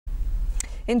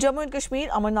In Jammu and Kashmir,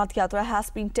 Amarnath Yatra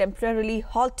has been temporarily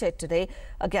halted today,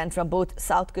 again from both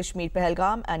South Kashmir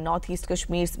Pahalgam and Northeast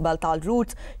Kashmir's Baltal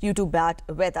routes due to bad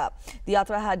weather. The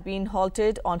Yatra had been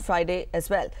halted on Friday as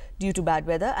well due to bad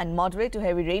weather and moderate to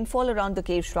heavy rainfall around the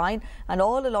cave shrine and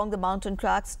all along the mountain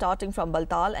tracks starting from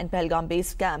Baltal and Pahalgam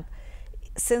base camp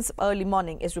since early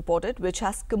morning is reported, which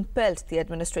has compelled the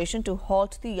administration to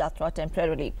halt the Yatra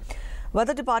temporarily.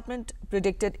 Weather Department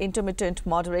predicted intermittent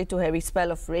moderate to heavy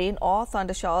spell of rain or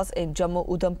thunder showers in Jammu,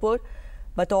 Udhampur,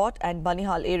 Batot and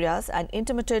Banihal areas and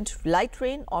intermittent light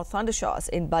rain or thunder showers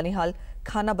in Banihal,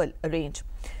 Khanabal range.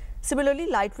 Similarly,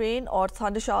 light rain or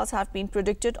thunder showers have been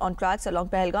predicted on tracks along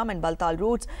Pahalgam and Baltal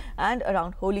routes and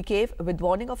around Holy Cave with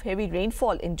warning of heavy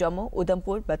rainfall in Jammu,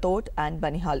 Udhampur, Batot and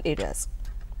Banihal areas.